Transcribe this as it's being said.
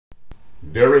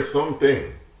There is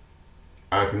something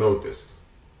I've noticed.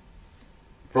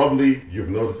 Probably you've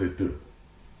noticed it too.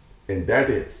 And that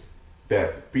is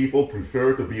that people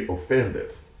prefer to be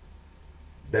offended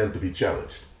than to be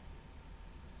challenged.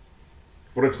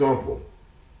 For example,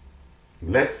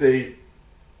 let's say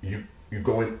you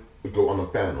go on a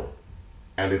panel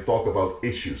and they talk about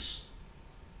issues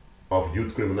of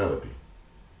youth criminality.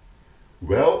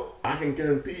 Well, I can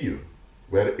guarantee you,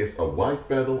 whether it's a white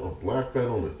panel, a black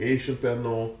panel, an Asian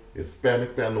panel,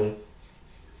 Hispanic panel,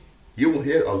 you will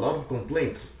hear a lot of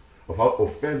complaints of how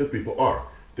offended people are.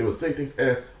 They will say things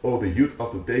as, oh, the youth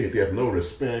of today, they have no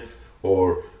respect,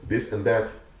 or this and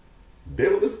that. They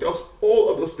will discuss all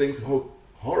of those things, how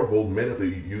horrible many of the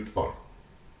youth are.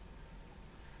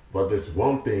 But there's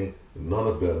one thing none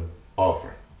of them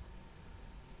offer.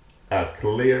 A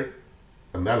clear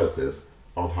analysis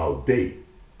on how they,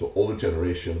 the older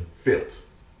generation, failed.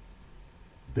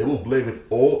 They will blame it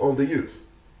all on the youth.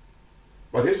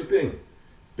 But here's the thing.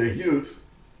 The youth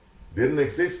didn't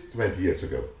exist 20 years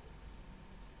ago.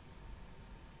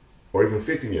 Or even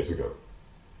 15 years ago.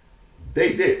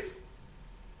 They did.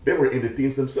 They were in the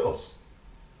teens themselves.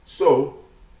 So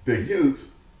the youth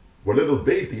were little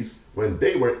babies when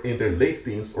they were in their late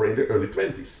teens or in their early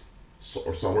 20s. So,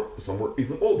 or some were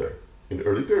even older, in the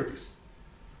early 30s.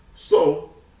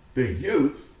 So the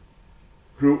youth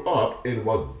grew up in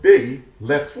what they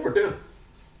left for them.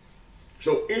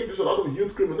 So if there's a lot of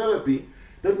youth criminality,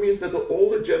 that means that the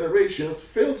older generations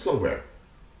failed somewhere.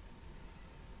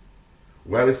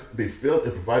 Whether they failed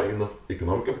in providing enough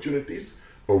economic opportunities,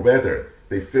 or whether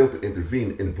they failed to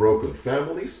intervene in broken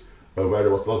families, or whether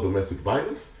it was a lot of domestic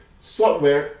violence,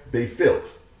 somewhere they failed.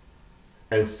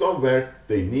 And somewhere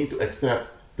they need to accept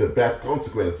the bad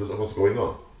consequences of what's going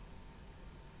on.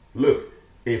 Look,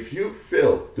 if you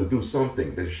fail to do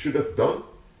something that you should have done,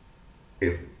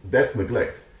 if that's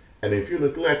neglect. And if you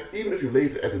neglect, even if you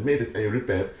later admit it and you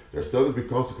repent, there are still going to be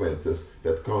consequences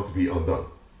that can't be undone.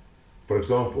 For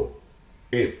example,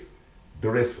 if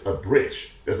there is a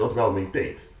bridge that's not well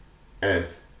maintained and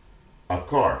a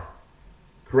car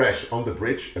crashed on the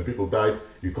bridge and people died,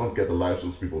 you can't get the lives of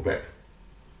those people back.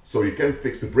 So you can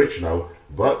fix the bridge now,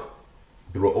 but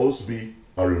there will also be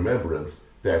a remembrance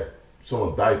that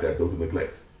someone died there due to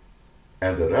neglect.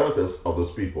 And the relatives of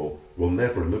those people will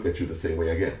never look at you the same way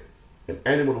again. And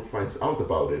anyone who finds out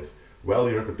about it, well,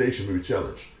 your reputation will be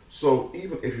challenged. So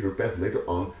even if you repent later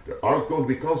on, there are going to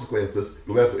be consequences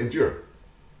you'll have to endure.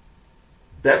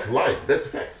 That's life, that's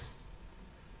facts.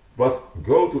 But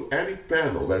go to any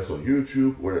panel, whether it's on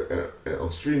YouTube, or on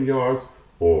StreamYard,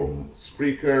 or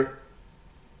Spreaker,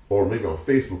 or maybe on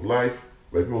Facebook Live,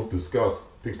 where people discuss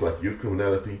things like youth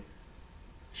criminality.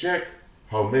 Check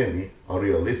how many are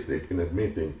realistic in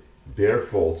admitting their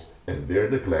faults and their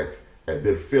neglect and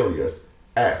their failures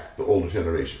as the older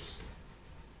generations.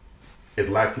 It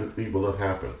likely will not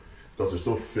happen because they're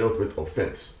so filled with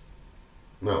offense.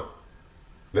 Now,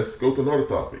 let's go to another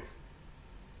topic.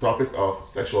 Topic of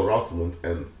sexual harassment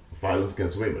and violence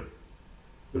against women.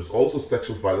 There's also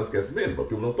sexual violence against men, but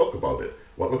people don't talk about it.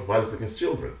 What about violence against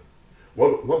children?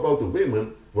 What about the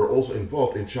women who are also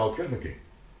involved in child trafficking?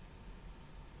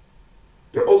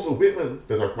 There are also women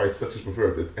that are quite sexually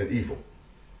perverted and evil.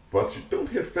 But you don't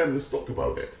hear feminists talk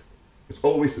about that. It's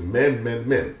always men, men,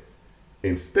 men.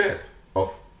 Instead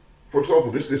of, for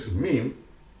example, there's this meme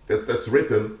that's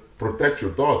written, protect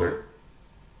your daughter.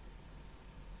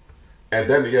 And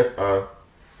then you have a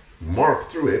mark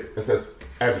through it that says,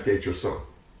 educate your son.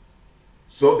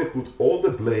 So they put all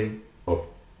the blame of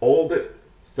all the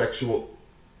sexual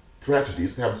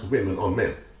tragedies that happen to women on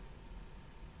men.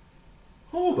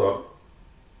 Hold on.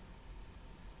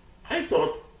 I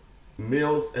thought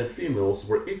males and females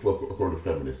were equal according to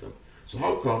feminism. So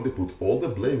how come they put all the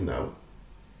blame now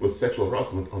with sexual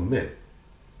harassment on men?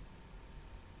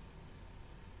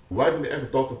 Why don't they ever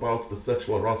talk about the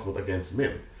sexual harassment against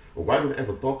men? Or why don't they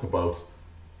ever talk about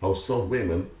how some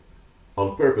women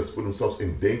on purpose put themselves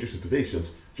in dangerous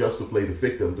situations just to play the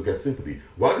victim to get sympathy?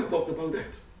 Why don't they talk about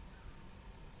that?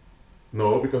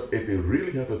 No, because if they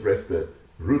really have to address the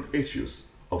root issues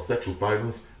of sexual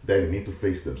violence, then they need to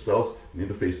face themselves, they need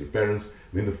to face their parents,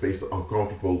 they need to face the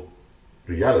uncomfortable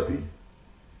reality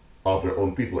of their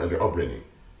own people and their upbringing.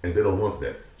 And they don't want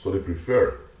that. So they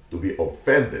prefer to be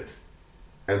offended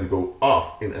and to go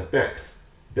off in attacks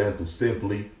than to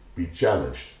simply be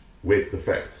challenged with the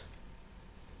facts.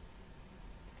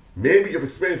 Maybe you've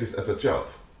experienced this as a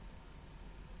child.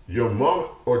 Your mom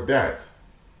or dad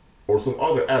or some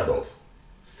other adult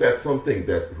said something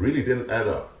that really didn't add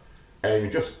up, and you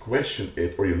just questioned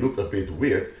it, or you looked a bit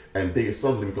weird, and they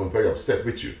suddenly become very upset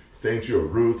with you, saying you're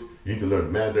rude, you need to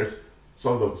learn manners,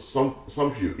 Some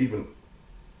of you even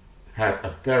had a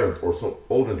parent or some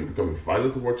older than you becoming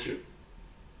violent towards you,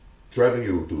 threatening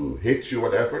you to hit you,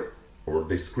 whatever, or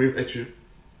they scream at you.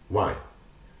 Why?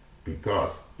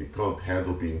 Because they can't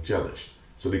handle being challenged.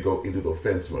 So they go into the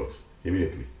offense mode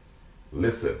immediately.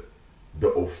 Listen, the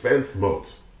offense mode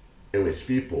in which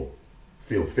people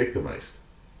feel victimized,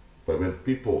 but when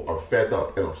people are fed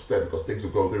up and upset because things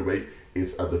will go their way,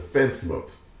 is a defense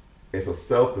mode. It's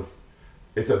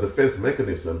a defense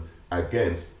mechanism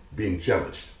against being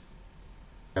challenged.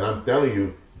 And I'm telling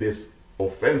you, this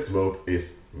offense mode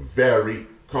is very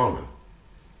common.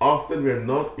 Often we're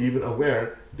not even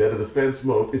aware that a defense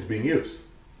mode is being used.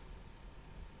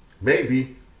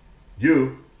 Maybe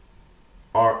you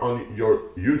are on your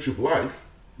YouTube live,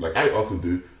 like I often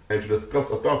do, and you discuss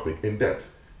a topic in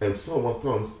depth, and someone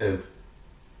comes and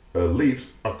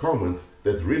leaves a comment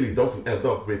that really doesn't end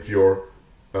up with your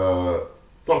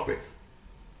topic.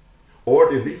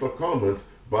 Or they leave a comment,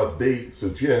 but they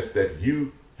suggest that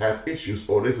you have issues,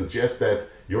 or they suggest that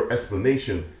your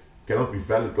explanation cannot be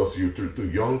valid because you're too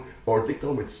young, or they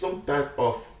come with some type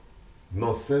of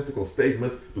nonsensical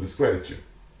statement to discredit you.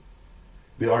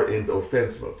 They are in the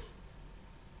offense mode.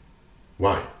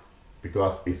 Why?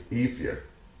 Because it's easier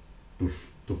to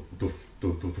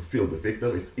feel the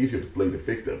victim. It's easier to play the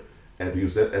victim and to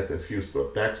use that as an excuse to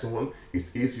attack someone.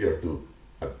 It's easier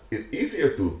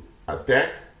to attack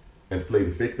and play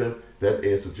the victim than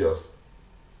is to just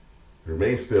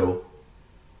remain still,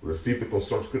 receive the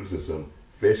constructive criticism,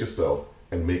 face yourself,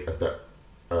 and make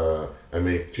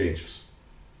changes.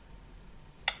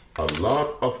 A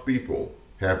lot of people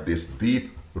have this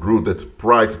deep-rooted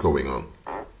pride going on.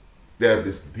 They have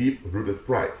this deep-rooted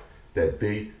pride that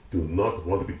they do not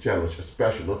want to be challenged,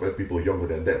 especially not by people younger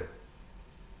than them.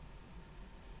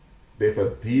 They have a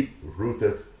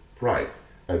deep-rooted pride,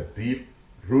 a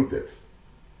deep-rooted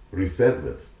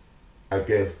resentment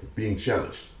against being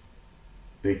challenged.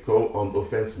 They go on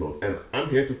offense mode. And I'm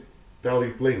here to tell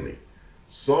you plainly,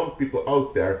 some people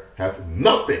out there have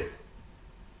nothing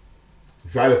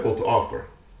valuable to offer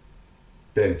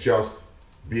than just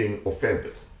being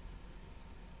offended.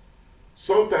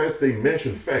 Sometimes they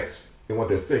mention facts in what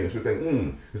they're saying, so you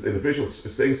think, this individual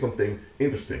is saying something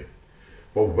interesting.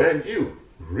 But when you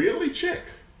really check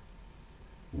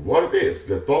what it is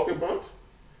they're talking about,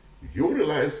 you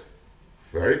realize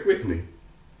very quickly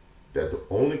that the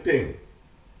only thing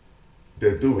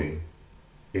they're doing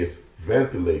is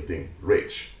ventilating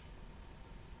rage.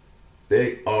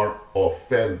 They are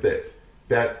offended.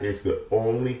 That is the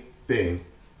only thing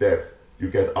that you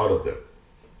get out of them.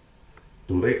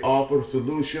 Do they offer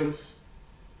solutions?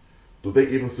 Do they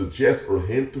even suggest or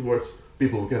hint towards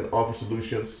people who can offer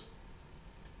solutions?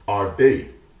 Are they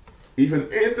even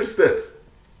interested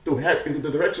to head into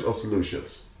the direction of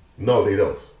solutions? No, they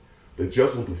don't. They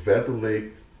just want to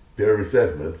ventilate their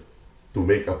resentment to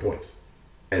make a point.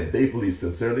 And they believe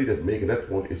sincerely that making that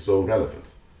point is so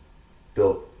relevant.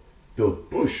 They'll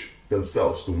push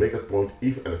themselves to make that point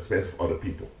even at the expense of other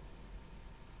people.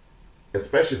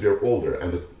 Especially if they're older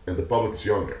and the public is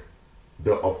younger.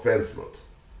 The offense mode.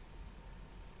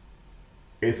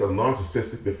 It's a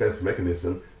narcissistic defense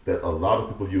mechanism that a lot of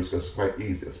people use because it's quite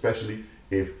easy, especially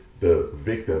if the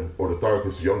victim or the target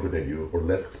is younger than you or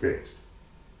less experienced.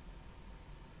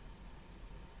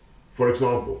 For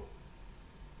example,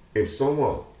 if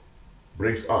someone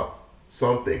brings up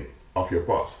something of your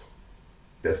past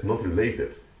that's not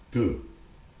related to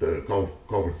the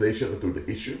conversation or to the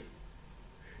issue,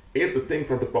 if the thing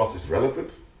from the past is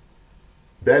relevant,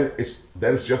 then it's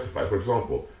justified. For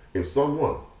example, if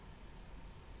someone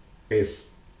is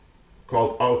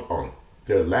called out on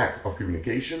their lack of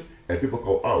communication and people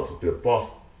call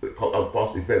out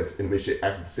past events in which they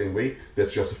act the same way,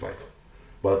 that's justified.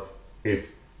 But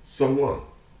if someone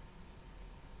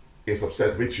is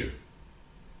upset with you,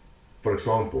 for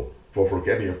example, for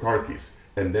forgetting your car keys,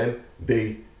 and then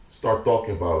they start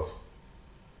talking about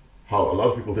how a lot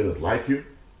of people didn't like you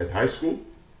at high school,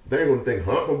 then you're going to think,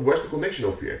 but where's the connection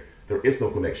over here? There is no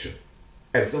connection.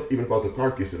 And it's not even about the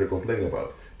car keys that they're complaining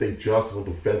about. They just want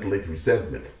to ventilate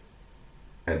resentment.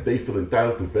 And they feel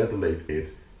entitled to ventilate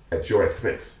it at your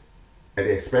expense. And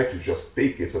they expect you to just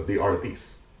take it so they are at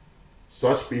peace.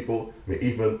 Such people may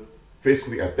even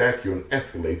physically attack you and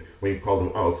escalate when you call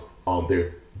them out on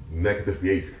their negative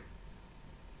behavior.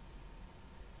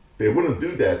 They wouldn't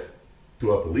do that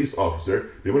to a police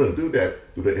officer. They wouldn't do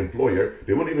that to their employer.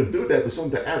 They wouldn't even do that to some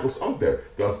of the adults out there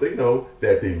because they know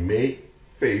that they may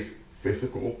face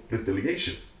physical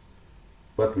retaliation.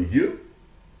 But with you,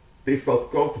 they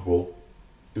felt comfortable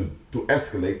to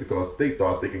escalate because they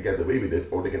thought they can get away with it,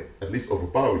 or they can at least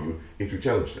overpower you if you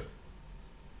challenge them.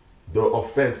 the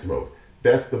offense mode.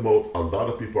 That's the mode a lot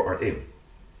of people are in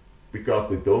because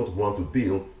they don't want to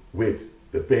deal with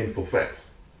the painful facts.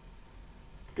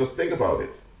 Because think about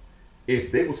it.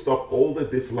 If they would stop all the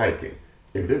disliking,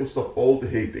 if they would stop all the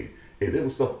hating, if they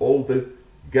would stop all the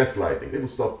gaslighting, they would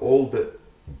stop all the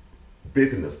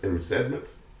bitterness and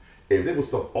resentment, if they would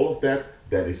stop all of that,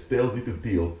 then they still need to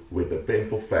deal with the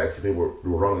painful facts they were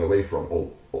running away from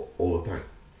all the time.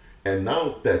 And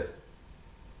now that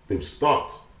they've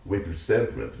stopped with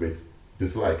resentment, with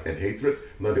dislike and hatred,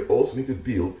 now they also need to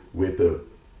deal with the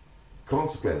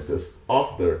consequences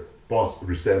of their past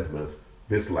resentment,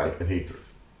 dislike and hatred.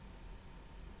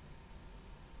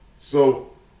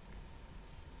 So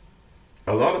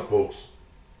a lot of folks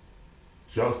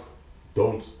just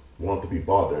don't want to be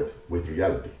bothered with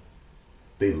reality.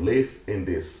 They live in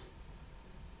this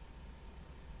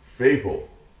fable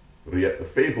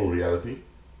reality,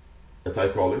 as I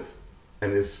call it,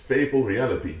 and this fable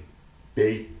reality,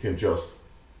 they can just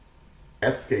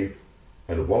escape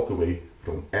and walk away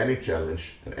from any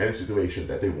challenge and any situation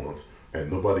that they want,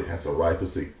 and nobody has a right to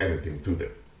say anything to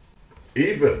them.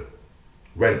 Even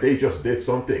when they just did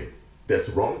something that's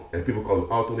wrong and people call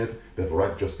them out on it, they have a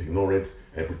right to just ignore it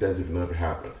and pretend as if it never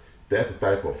happened. That's the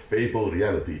type of fable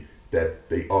reality that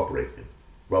they operate in.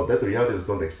 Well, that reality does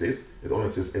not exist. It only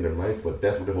exists in their minds, but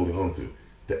that's what they're holding on to.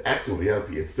 The actual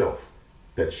reality itself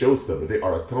that shows them that they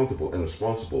are accountable and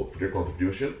responsible for their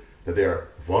contribution, that they are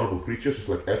vulnerable creatures just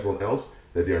like everyone else,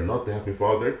 that they are not the Heavenly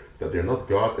Father, that they are not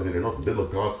God, and that they're not little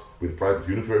gods with private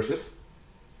universes.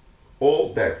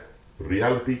 All that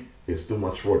reality is too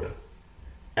much for them.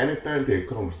 Anytime they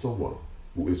encounter someone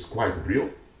who is quite real,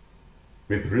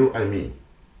 with real I mean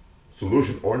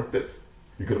solution-oriented,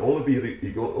 you can only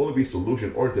be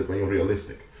solution-oriented when you're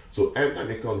realistic. So anytime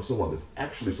they encounter someone that's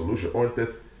actually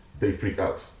solution-oriented, they freak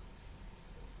out.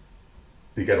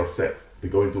 They get upset. They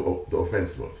go into the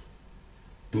offense mode.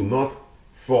 Do not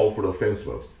fall for the offense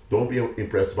mode. Don't be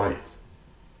impressed by it.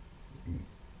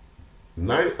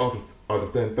 9 out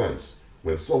of 10 times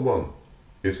when someone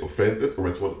is offended or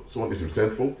when someone is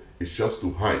resentful, it's just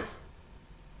to hide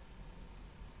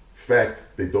facts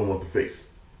they don't want to face.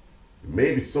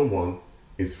 Maybe someone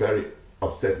is very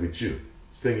upset with you,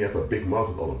 saying you have a big mouth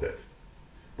and all of that.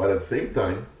 But at the same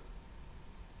time,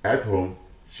 at home,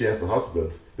 she has a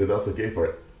husband that doesn't give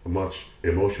her much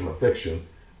emotional affection,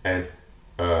 and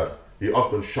he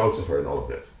often shouts at her and all of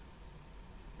that.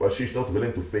 But she's not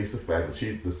willing to face the fact that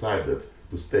she decided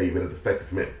to stay with a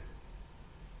defective man.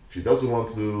 She doesn't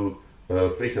want to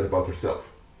face that about herself.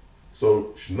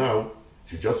 So now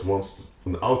she just wants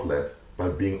an outlet by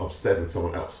being upset with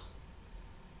someone else.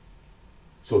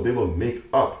 So they will make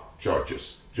up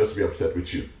charges just to be upset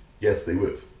with you. Yes, they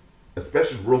would.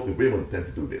 Especially worldly women tend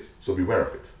to do this, so beware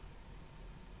of it.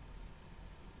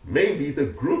 Maybe the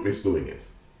group is doing it.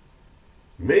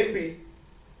 Maybe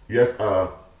you have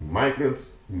a migrant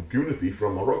community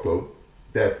from Morocco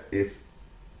that is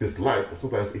disliked or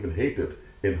sometimes even hated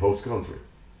in host country.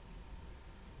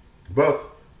 But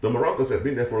the Moroccans have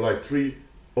been there for like 3,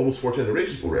 almost 4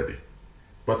 generations already.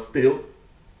 But still,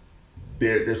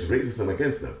 there's racism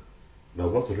against them. Now,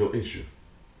 what's the real issue?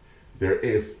 There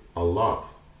is a lot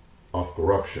of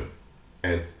corruption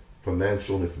and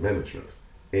financial mismanagement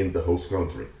in the host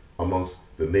country amongst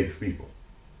the native people.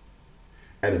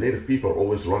 And the native people are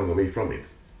always running away from it.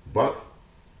 But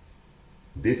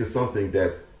this is something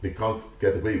that they can't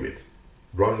get away with,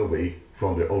 running away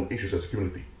from their own issues as a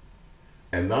community.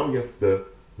 And now you have the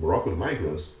Moroccan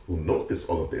migrants who notice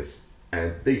all of this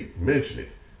and they mention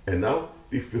it. And now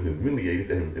they feel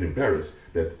humiliated and embarrassed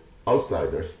that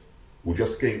outsiders who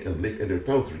just came and live in their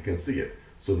country can see it.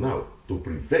 So now, to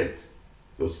prevent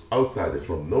those outsiders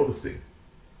from noticing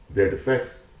their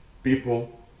defects,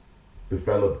 people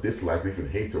develop dislike, even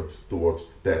hatred towards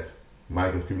that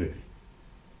migrant community.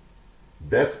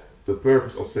 That's the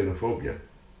purpose of xenophobia.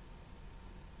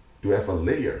 To have a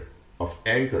layer of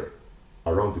anger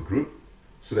around the group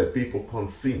so that people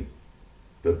can't see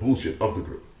the bullshit of the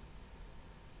group.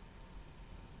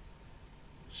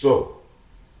 So,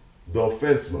 the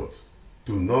offense mode,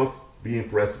 do not be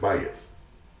impressed by it.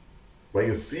 When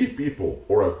you see people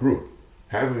or a group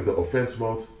having the offense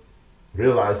mode,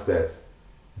 realize that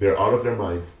they're out of their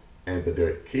minds and that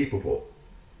they're capable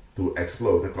to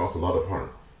explode and cause a lot of harm.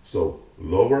 So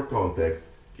lower contact,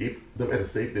 keep them at a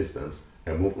safe distance,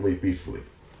 and move away peacefully.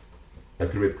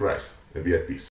 Agree with Christ and be at peace.